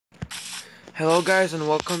Hello guys and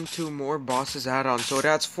welcome to more bosses add-on. So it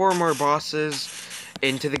adds 4 more bosses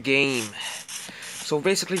into the game. So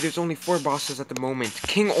basically there's only 4 bosses at the moment.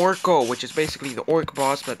 King Orko, which is basically the orc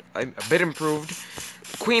boss but a bit improved.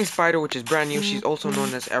 Queen Spider, which is brand new, she's also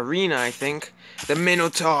known as Arena, I think. The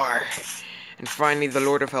Minotaur. And finally the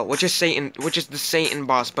Lord of Hell, which is Satan, which is the Satan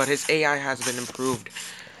boss, but his AI has been improved.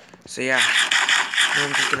 So yeah,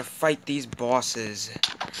 I'm just gonna fight these bosses.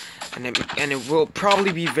 And it will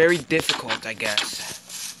probably be very difficult, I guess.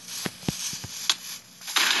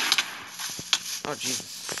 Oh, Jesus.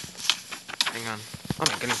 Hang on. Oh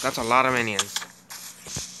my goodness, that's a lot of minions.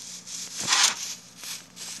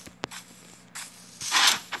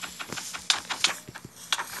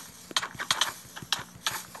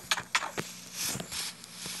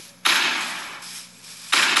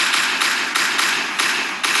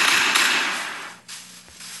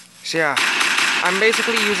 So yeah, I'm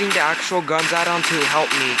basically using the actual guns add-on to help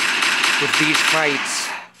me with these fights.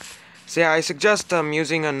 So yeah, I suggest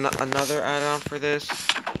using another add-on for this.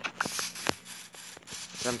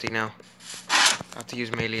 It's empty now. I have to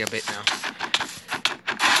use melee a bit now.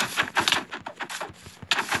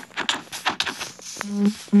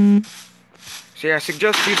 So yeah, I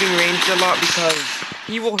suggest using ranged a lot because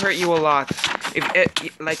he will hurt you a lot.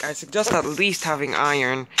 Like, I suggest at least having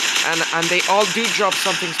iron, and they all do drop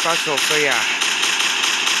something special. So yeah.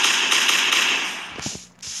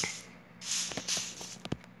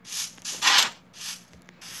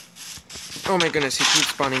 Oh my goodness, he keeps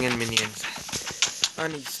spawning in minions.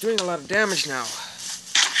 And he's doing a lot of damage now.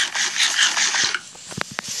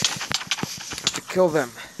 To kill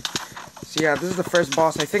them. So yeah, this is the first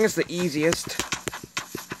boss. I think it's the easiest.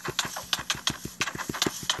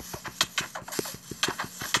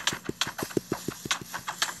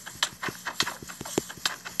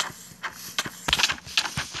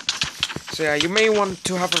 So yeah, you may want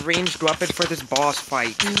to have a ranged weapon for this boss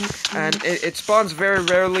fight. And it spawns very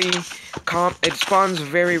rarely. It spawns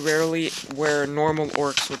very rarely where normal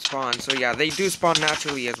orcs would spawn. So yeah, they do spawn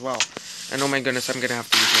naturally as well. And oh my goodness, I'm gonna have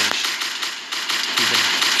to use range.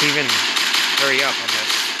 Even hurry up on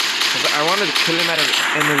this. Because I wanted to kill him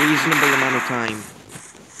in a reasonable amount of time.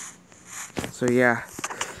 So yeah,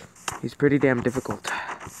 he's pretty damn difficult.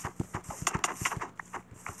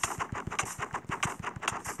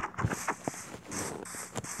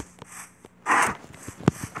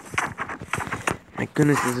 My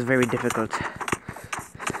goodness, this is very difficult. So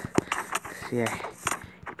yeah,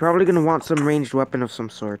 you're probably gonna want some ranged weapon of some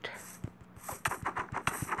sort.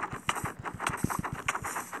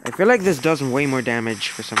 I feel like this does way more damage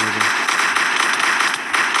for some reason.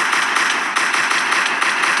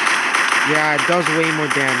 Yeah, it does way more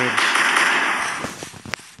damage.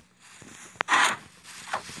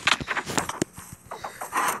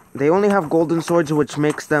 They only have golden swords, which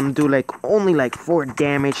makes them do only 4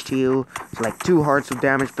 damage to you. So 2 hearts of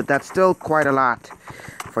damage, but that's still quite a lot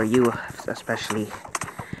for you, especially.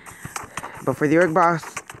 But for the orc boss,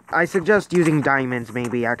 I suggest using diamonds,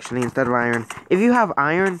 maybe, actually, instead of iron. If you have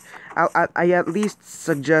iron, I at least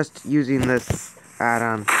suggest using this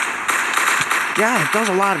add-on. Yeah, it does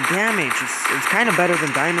a lot of damage. It's kind of better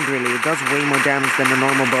than diamond, really. It does way more damage than a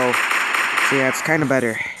normal bow. So yeah, it's kind of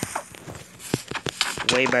better.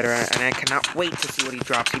 Way better, and I cannot wait to see what he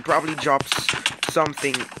drops. He probably drops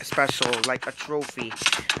something special, like a trophy.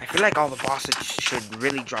 I feel like all the bosses should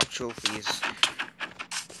really drop trophies.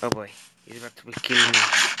 Oh boy, he's about to be killing me.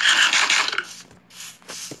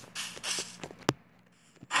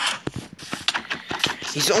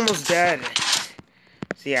 He's almost dead.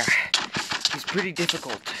 So yeah, he's pretty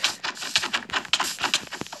difficult.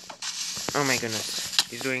 Oh my goodness,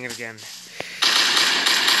 he's doing it again.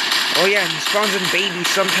 Oh yeah, he spawns in babies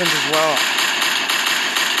sometimes as well.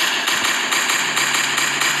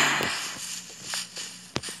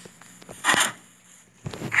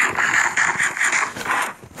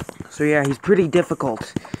 So yeah, he's pretty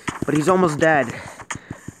difficult, but he's almost dead.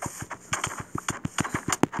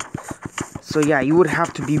 So yeah, you would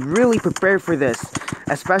have to be really prepared for this.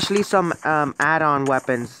 Especially some add-on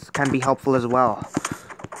weapons can be helpful as well.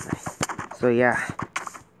 So yeah.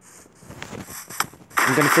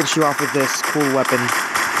 I'm gonna finish you off with this cool weapon.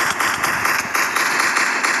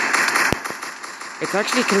 It's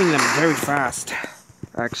actually killing them very fast,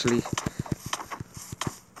 actually.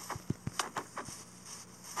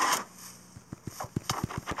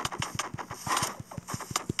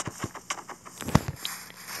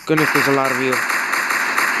 Goodness, there's a lot of you.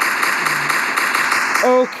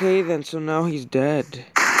 Okay, then, so now he's dead.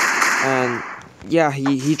 And, yeah,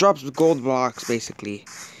 he drops gold blocks, basically.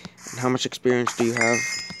 And how much experience do you have?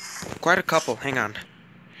 Quite a couple, hang on.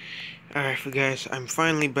 Alright, guys, I'm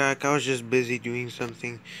finally back. I was just busy doing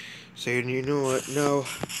something. So, you know what? No,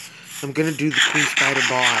 I'm gonna do the Queen Spider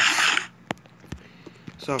boss.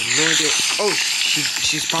 So, I have no idea. Oh,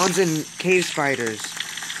 she spawns in cave spiders.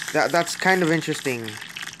 That's kind of interesting.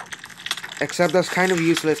 Except that's kind of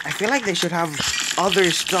useless. I feel like they should have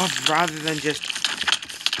other stuff rather than just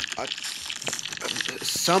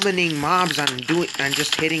summoning mobs and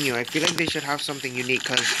just hitting you. I feel like they should have something unique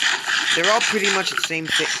because they're all pretty much the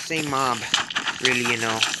same mob. Really, you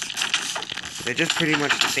know. They're just pretty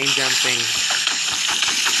much the same damn thing.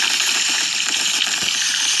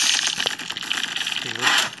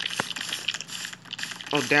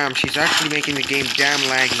 Oh damn, she's actually making the game damn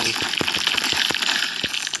laggy.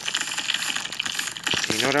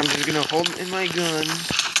 Okay, you know what, I'm just gonna hold in my gun.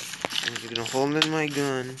 I'm just gonna hold in my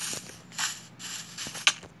gun.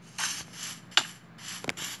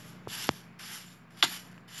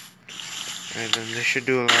 Alright, then this should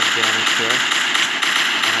do a lot of damage to her.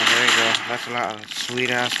 There you go. That's a lot of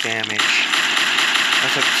sweet-ass damage.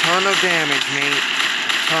 That's a ton of damage, mate.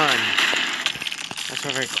 A ton. That's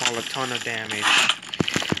what I call a ton of damage.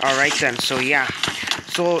 Alright then, so yeah.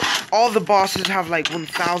 So, all the bosses have like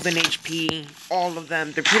 1000 HP. All of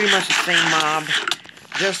them. They're pretty much the same mob.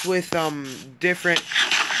 Just with, different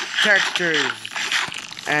textures.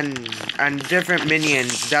 And different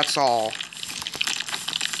minions. That's all.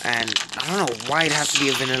 And I don't know why it has to be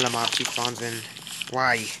a vanilla mob she spawns in.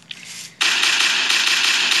 Why?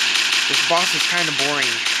 This boss is kind of boring.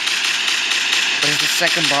 But it's the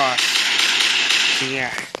second boss. So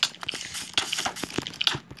yeah.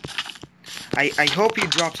 I hope you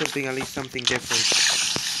drop something, at least something different.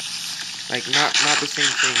 Like, not the same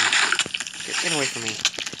thing. Get away from me.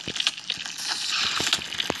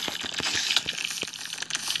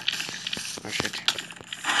 Oh shit.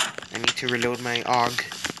 I need to reload my AUG.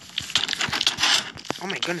 Oh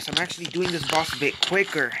my goodness, I'm actually doing this boss a bit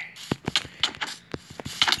quicker.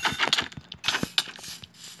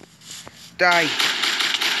 Die.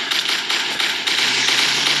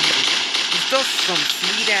 This does some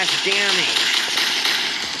sweet ass damage.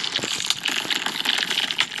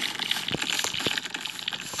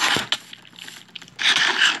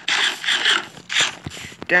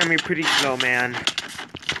 Damn, you're pretty slow, man.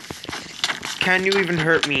 Can you even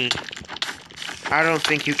hurt me? I don't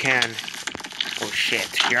think you can. Oh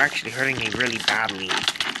shit, you're actually hurting me really badly.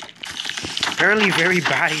 Apparently very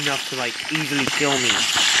bad enough to like easily kill me.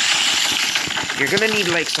 You're gonna need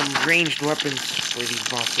like some ranged weapons for these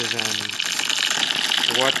bosses and...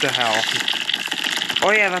 What the hell?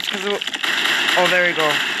 Oh yeah, that's because of... Oh, there we go.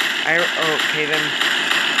 Okay then.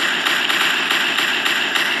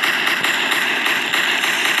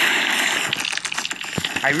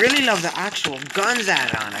 I really love the actual guns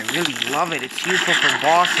add-on. I really love it. It's useful for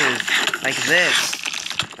bosses like this.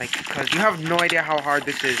 Like, because you have no idea how hard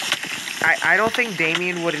this is. I don't think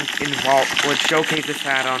Damien would showcase this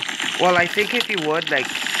add-on. Well, I think if he would, like,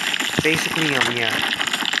 basically, yeah.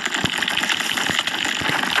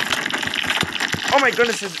 Oh my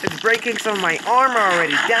goodness, it's breaking some of my armor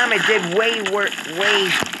already. Damn, it did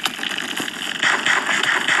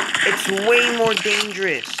it's way more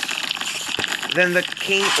dangerous than the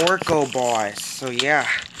King Orko boss. So yeah,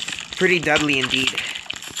 pretty deadly indeed.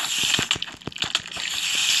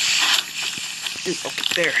 Dude, okay,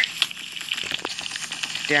 there.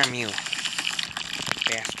 Damn you,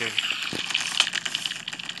 bastard.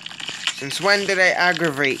 Since when did I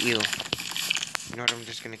aggravate you? You know what, I'm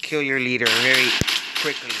just gonna kill your leader very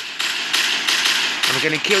quickly. I'm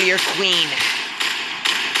gonna kill your queen.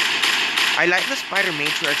 I like the Spider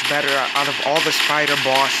Matriarch better out of all the spider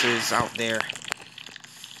bosses out there.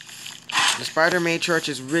 The Spider Matriarch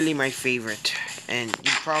is really my favorite, and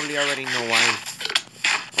you probably already know why.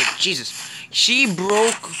 Oh, Jesus. She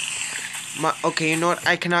broke my... Okay, you know what?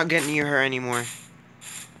 I cannot get near her anymore.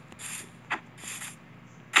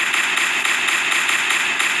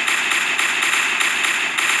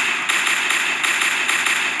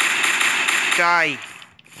 Die.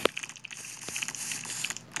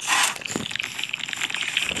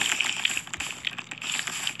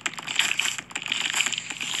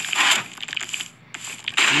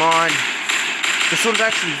 Come on. This one's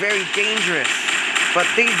actually very dangerous. But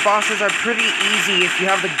these bosses are pretty easy if you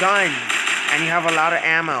have the guns and you have a lot of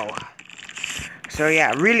ammo. So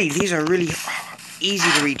yeah, really, these are really easy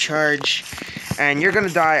to recharge. And you're gonna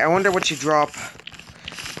die. I wonder what you drop.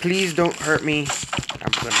 Please don't hurt me.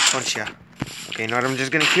 I'm gonna punch you. Okay, no, I'm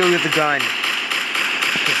just gonna kill you with the gun.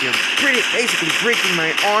 Because you're basically breaking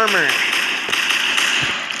my armor.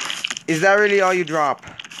 Is that really all you drop?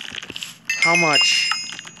 How much?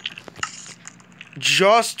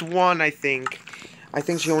 Just one, I think. I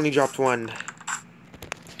think she only dropped one.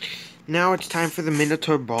 Now it's time for the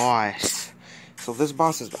Minotaur boss. So this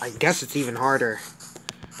boss is, I guess it's even harder.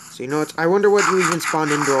 So you know what, I wonder what you even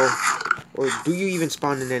spawn in, bro. Or do you even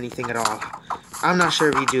spawn in anything at all? I'm not sure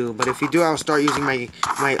if you do, but if you do, I'll start using my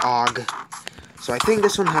AUG. So I think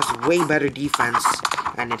this one has way better defense,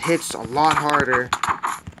 and it hits a lot harder.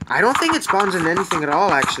 I don't think it spawns in anything at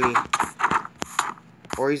all, actually.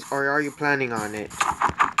 Or are you planning on it?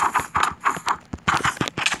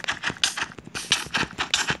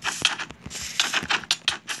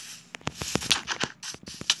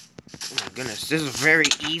 Oh my goodness, this is very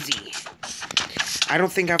easy. I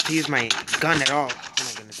don't think I have to use my gun at all. Oh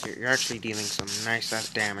my goodness, you're actually dealing some nice-ass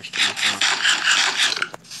damage to me, huh?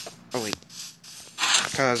 Oh wait.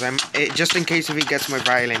 Because just in case if he gets more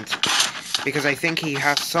violent. Because I think he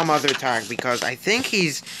has some other attack. Because I think he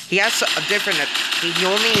has a different. He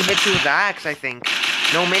only hits you with the axe, I think.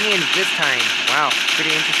 No minions this time. Wow,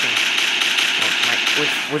 pretty interesting.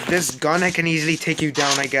 Well, with this gun, I can easily take you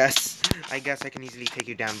down. I guess I can easily take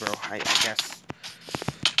you down, bro. I guess.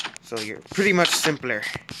 So you're pretty much simpler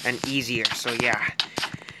and easier. So yeah,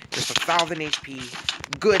 just 1,000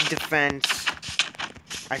 HP, good defense.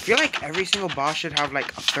 I feel like every single boss should have like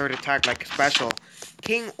a third attack, like a special.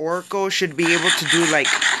 King Orko should be able to do like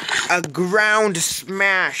a ground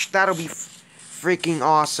smash. That'll be freaking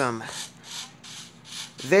awesome.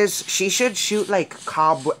 She should shoot like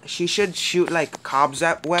cobwebs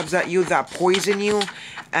at you that poison you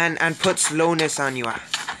and put slowness on you.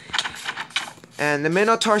 And the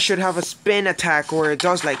Minotaur should have a spin attack where it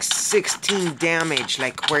does like 16 damage,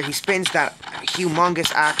 like where he spins that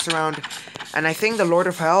humongous axe around. And I think the Lord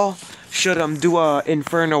of Hell should do a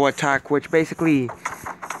Inferno attack, which basically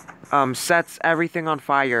sets everything on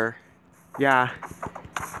fire. Yeah,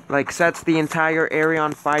 like sets the entire area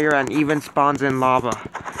on fire and even spawns in lava.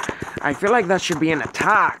 I feel like that should be an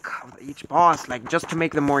attack of each boss, like just to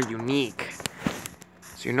make them more unique.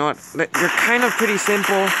 So you know what? They're kind of pretty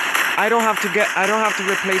simple. I don't have to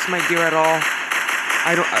replace my gear at all.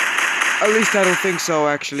 At least I don't think so,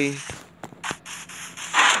 actually.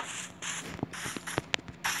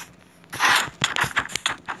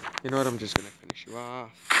 You know what, I'm just gonna finish you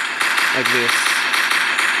off. Like this.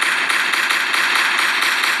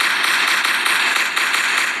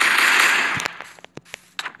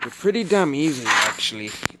 You're pretty damn easy,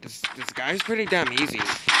 actually. This guy's pretty damn easy.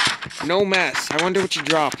 No mess. I wonder what you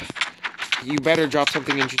drop. You better drop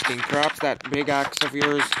something interesting. Perhaps that big axe of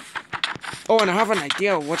yours. Oh, and I have an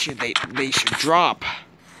idea of what they should drop.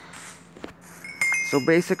 So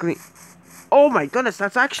basically... Oh my goodness,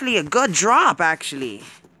 that's actually a good drop, actually.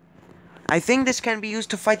 I think this can be used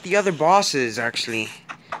to fight the other bosses, actually.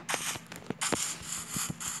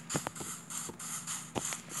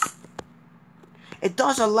 It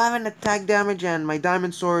does 11 attack damage and my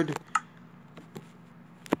diamond sword...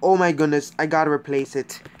 Oh my goodness, I gotta replace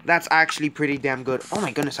it. That's actually pretty damn good. Oh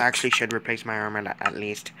my goodness, I actually should replace my armor at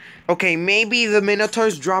least. Okay, maybe the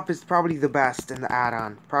Minotaur's drop is probably the best in the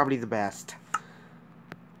add-on. Probably the best.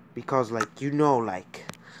 Because, like, you know, like...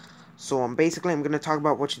 So, basically, I'm gonna talk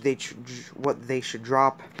about what they should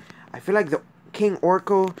drop. I feel like the King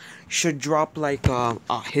Orko should drop, like,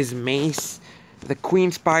 his mace. The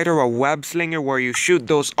Queen Spider, a web slinger, where you shoot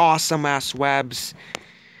those awesome-ass webs.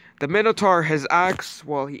 The Minotaur, his axe,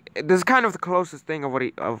 well, this is kind of the closest thing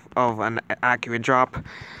of an accurate drop.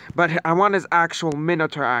 But I want his actual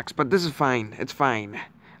Minotaur axe, but this is fine. It's fine.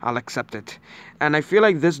 I'll accept it. And I feel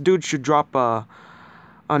like this dude should drop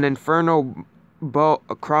an Inferno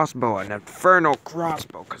crossbow,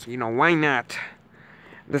 because, you know, why not?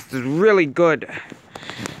 This is really good.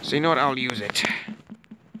 So, you know what, I'll use it.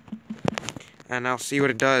 And I'll see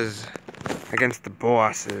what it does against the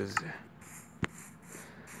bosses.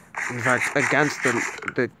 In fact, against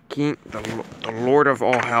the king, the Lord of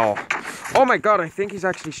all hell. Oh my god, I think he's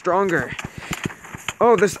actually stronger.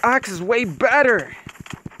 Oh, this axe is way better.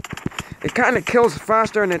 It kind of kills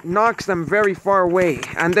faster and it knocks them very far away.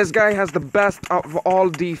 And this guy has the best of all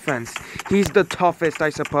defense. He's the toughest,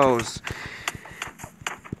 I suppose.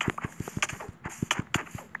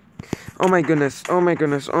 Oh my goodness, oh my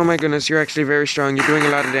goodness, oh my goodness. You're actually very strong. You're doing a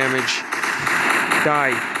lot of damage.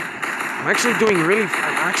 Die. I'm actually killing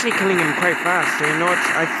him quite fast. So you know what?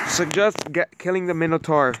 I suggest killing the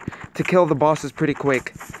Minotaur to kill the bosses pretty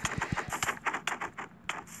quick.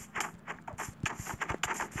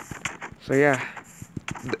 So yeah,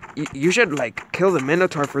 you should like kill the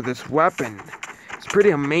Minotaur for this weapon. It's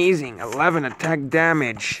pretty amazing. 11 attack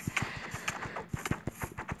damage.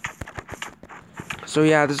 So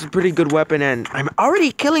yeah, this is a pretty good weapon, and I'm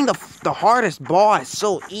already killing the hardest boss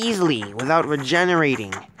so easily without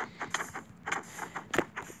regenerating.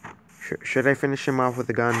 Should I finish him off with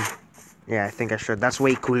a gun? Yeah, I think I should. That's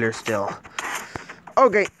way cooler still.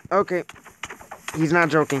 Okay, okay. He's not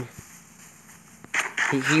joking.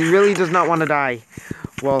 He really does not want to die.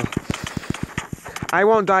 Well, I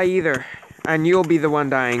won't die either. And you'll be the one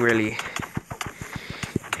dying, really.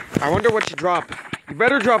 I wonder what you drop. You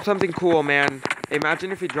better drop something cool, man.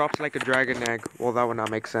 Imagine if he drops like a dragon egg. Well, that would not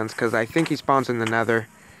make sense, because I think he spawns in the nether.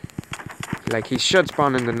 Like, he should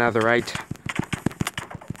spawn in the nether, right?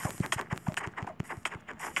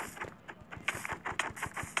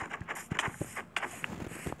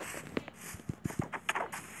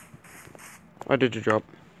 What did you drop?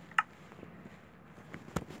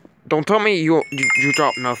 Don't tell me you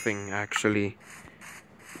dropped nothing, actually.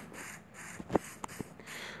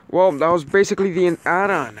 Well, that was basically the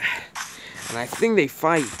add-on. And I think they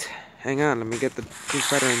fight. Hang on, let me get the Queen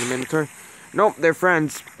Spider and the Minotaur. Nope, they're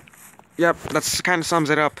friends. Yep, that kind of sums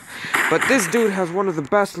it up. But this dude has one of the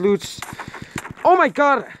best loots. Oh my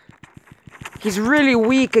god! He's really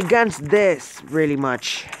weak against this, really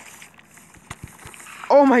much.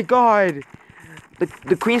 Oh my god!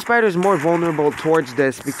 The Queen Spider is more vulnerable towards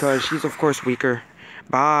this because she's of course weaker.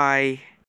 Bye.